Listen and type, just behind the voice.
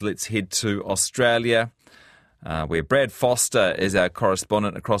Let's head to Australia, where Brad Foster is our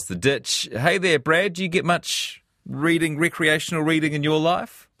correspondent across the ditch. Hey there, Brad. Do you get much recreational reading in your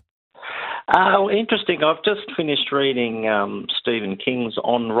life? Interesting. I've just finished reading Stephen King's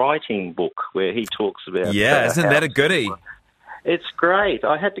On Writing book, where he talks about... Yeah, isn't that a goodie? It's great.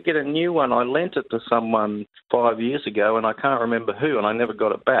 I had to get a new one. I lent it to someone 5 years ago, and I can't remember who, and I never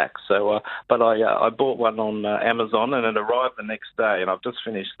got it back. So, but I bought one on Amazon, and it arrived the next day, and I've just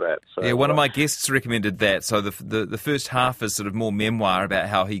finished that. So, yeah, one of my guests recommended that. So the first half is sort of more memoir about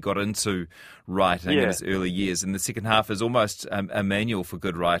how he got into writing in his early years, and the second half is almost a manual for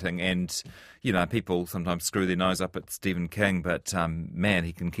good writing. And you know, people sometimes screw their nose up at Stephen King, but man,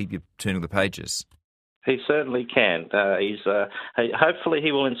 he can keep you turning the pages. He certainly can. Hopefully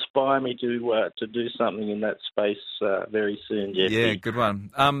he will inspire me to do something in that space very soon, Jesse. Yeah, good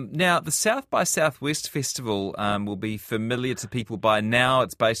one. Now, the South by Southwest Festival will be familiar to people by now.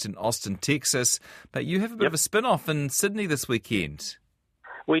 It's based in Austin, Texas, but you have a bit of a spin-off in Sydney this weekend.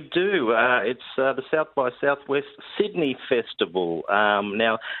 We do. It's the South by Southwest Sydney Festival.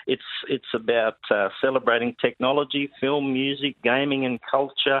 Now, it's about celebrating technology, film, music, gaming and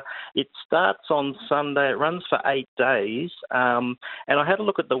culture. It starts on Sunday. It runs for 8 days. And I had a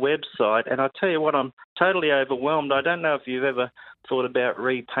look at the website, and I tell you what, I'm totally overwhelmed. I don't know if you've ever thought about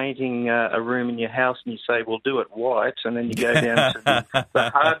repainting a room in your house and you say, well, do it white, and then you go down to the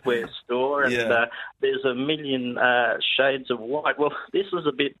hardware store and there's a million shades of white. Well, this is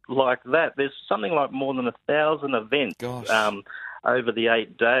a bit like that. There's something like more than 1,000 events over the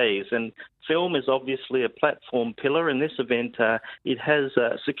 8 days, and film is obviously a platform pillar. In this event, it has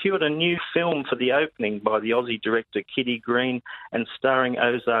secured a new film for the opening by the Aussie director Kitty Green and starring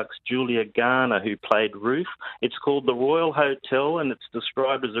Ozark's Julia Garner, who played Ruth. It's called The Royal Hotel, and it's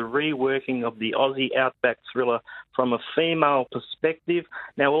described as a reworking of the Aussie outback thriller from a female perspective.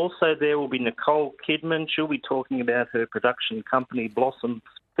 Now, also there will be Nicole Kidman. She'll be talking about her production company, Blossom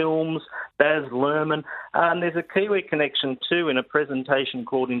Films, Baz Luhrmann, and there's a Kiwi connection too in a presentation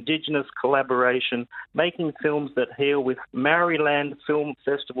called Indigenous Collaboration, Making Films That Heal, with Maryland Film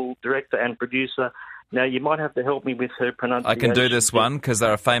Festival director and producer. Now, you might have to help me with her pronunciation. I can do this one because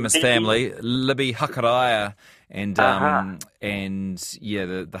they're a famous family, Libby Hakaraia. And the Hakaraias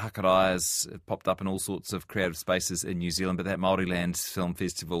have popped up in all sorts of creative spaces in New Zealand, but that Māoriland Film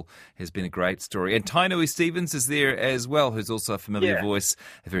Festival has been a great story. And Tainui Stevens is there as well, who's also a familiar voice,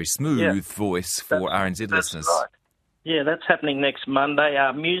 a very smooth voice for RNZ listeners. Right. Yeah, that's happening next Monday.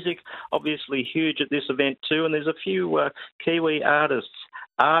 Music, obviously huge at this event too, and there's a few Kiwi artists.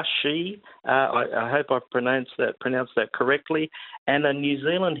 She, I hope I've pronounced that correctly, and a New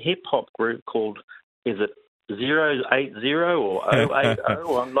Zealand hip-hop group called, is it 080 or 080?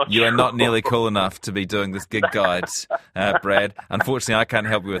 I'm not sure. You are not nearly cool enough to be doing this gig guide, Brad. Unfortunately, I can't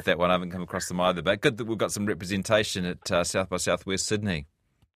help you with that one. I haven't come across them either, but good that we've got some representation at South by Southwest Sydney.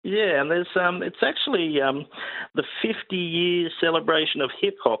 Yeah, and there's it's actually the 50-year celebration of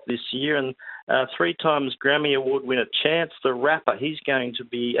hip-hop this year, and 3 times Grammy Award winner Chance the Rapper, he's going to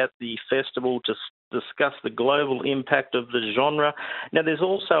be at the festival to discuss the global impact of the genre. Now, there's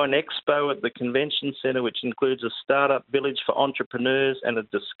also an expo at the convention centre which includes a startup village for entrepreneurs and a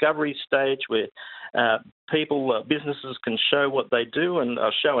discovery stage where businesses can show what they do, and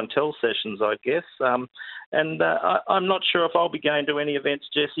show and tell sessions, I guess. I'm not sure if I'll be going to any events,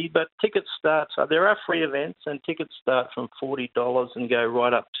 Jesse, but tickets start. There are free events, and tickets start from $40 and go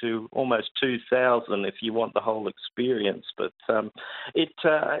right up to almost $2,000 if you want the whole experience. But it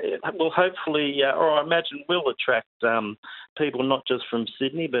will hopefully, or I imagine will attract people not just from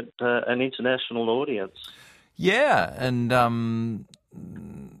Sydney, but an international audience. Yeah, and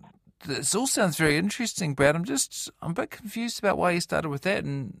this all sounds very interesting, Brad. I'm a bit confused about why you started with that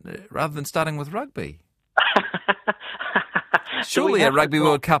and rather than starting with rugby. Surely a Rugby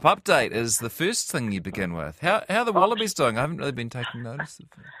World Cup update is the first thing you begin with. How are the Wallabies doing? I haven't really been taking notice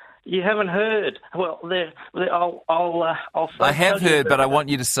of them. You haven't heard? Well, I'll say I have heard, but I want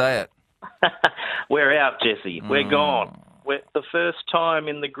you to say it. We're out, Jesse. We're gone. We're the first time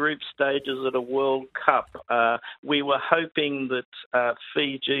in the group stages at a World Cup. We were hoping that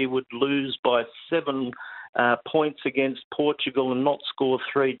Fiji would lose by 7 points against Portugal and not score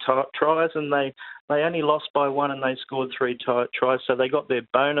 3 tries, and they only lost by 1 and they scored 3 tries, so they got their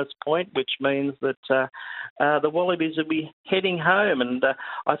bonus point, which means that the Wallabies will be heading home. And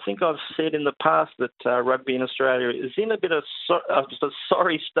I think I've said in the past that rugby in Australia is in a bit of a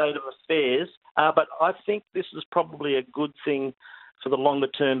sorry state of affairs, but I think this is probably a good thing for the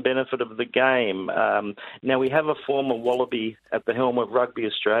longer-term benefit of the game. Now, we have a former Wallaby at the helm of Rugby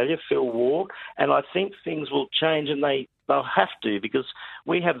Australia, Phil Ward, and I think things will change, and they'll have to, because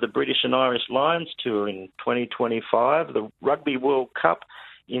we have the British and Irish Lions Tour in 2025, the Rugby World Cup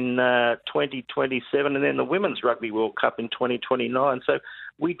in 2027, and then the Women's Rugby World Cup in 2029. So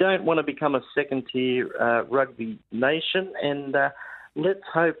we don't want to become a second-tier rugby nation, and let's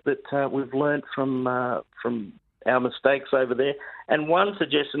hope that we've learnt from our mistakes over there. And one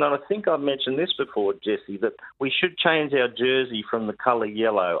suggestion, and I think I've mentioned this before, Jesse, that we should change our jersey from the colour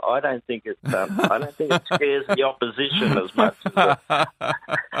yellow. I don't think it scares the opposition as much as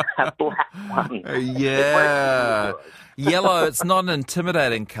a black one. Yeah. Yellow, it's not an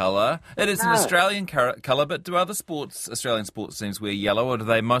intimidating colour. It is an Australian colour, but do other Australian sports teams wear yellow, or do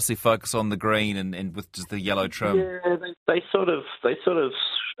they mostly focus on the green and with just the yellow trim? Yeah, they sort of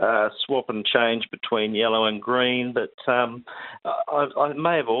swap and change between yellow and green, but I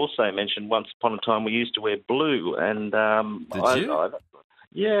may have also mentioned once upon a time we used to wear blue, and Did you? I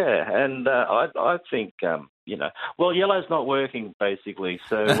think well, yellow's not working basically,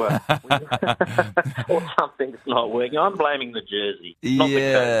 so or something's not working. I'm blaming the jersey. Not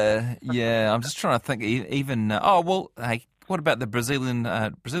the coat. Yeah. I'm just trying to think. Even hey, what about the Brazilian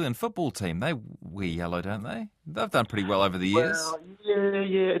football team? They wear yellow, don't they? They've done pretty well over the years. Well,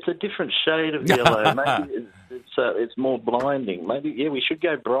 yeah. It's a different shade of yellow. Maybe it's more blinding. Maybe we should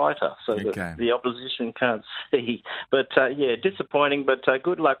go brighter so that the opposition can't see. But disappointing. But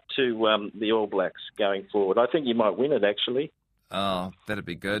good luck to the All Blacks going forward. I think you might win it, actually. Oh, that'd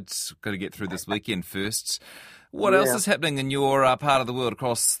be good. Got to get through this weekend first. What else is happening in your part of the world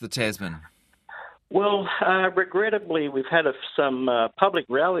across the Tasman? Well, regrettably, we've had some public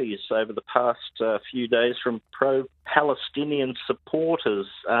rallies over the past few days from pro-Palestinian supporters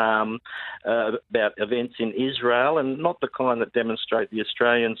about events in Israel, and not the kind that demonstrate the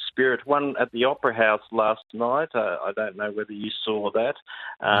Australian spirit. One at the Opera House last night. I don't know whether you saw that.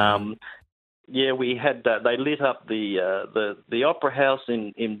 Yeah, we had. They lit up the Opera House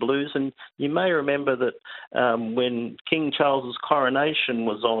in blues, and you may remember that when King Charles's coronation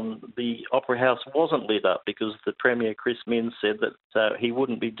was on, the Opera House wasn't lit up because the Premier Chris Minns said that he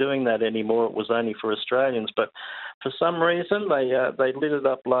wouldn't be doing that anymore. It was only for Australians, but for some reason they lit it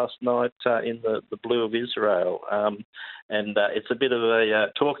up last night in the blue of Israel, and it's a bit of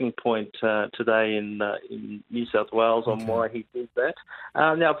a talking point today in New South Wales on why he did that.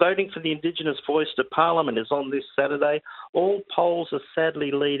 Now, voting for the Indigenous voice to Parliament is on this Saturday. All polls are sadly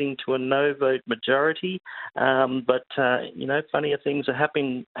leading to a no-vote majority, but funnier things are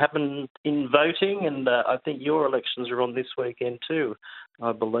happen in voting, and I think your elections are on this weekend too,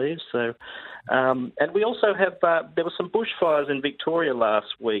 I believe. So, and we also have there were some bushfires in Victoria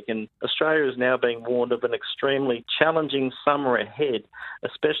last week, and Australia is now being warned of an extremely challenging summer ahead,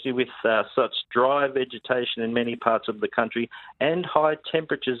 especially with such dry vegetation in many parts of the country and high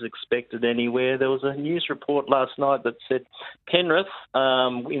temperatures expected anywhere. There was a news report last night that said Penrith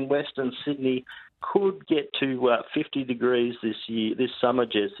in Western Sydney could get to 50 degrees this summer,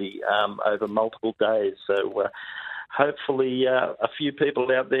 Jesse, over multiple days. So hopefully a few people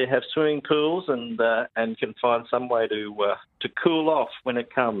out there have swimming pools and can find some way to cool off when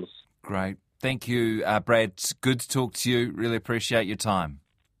it comes. Great. Thank you, Brad. Good to talk to you. Really appreciate your time.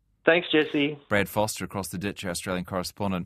 Thanks, Jesse. Brad Foster across the ditch, our Australian correspondent.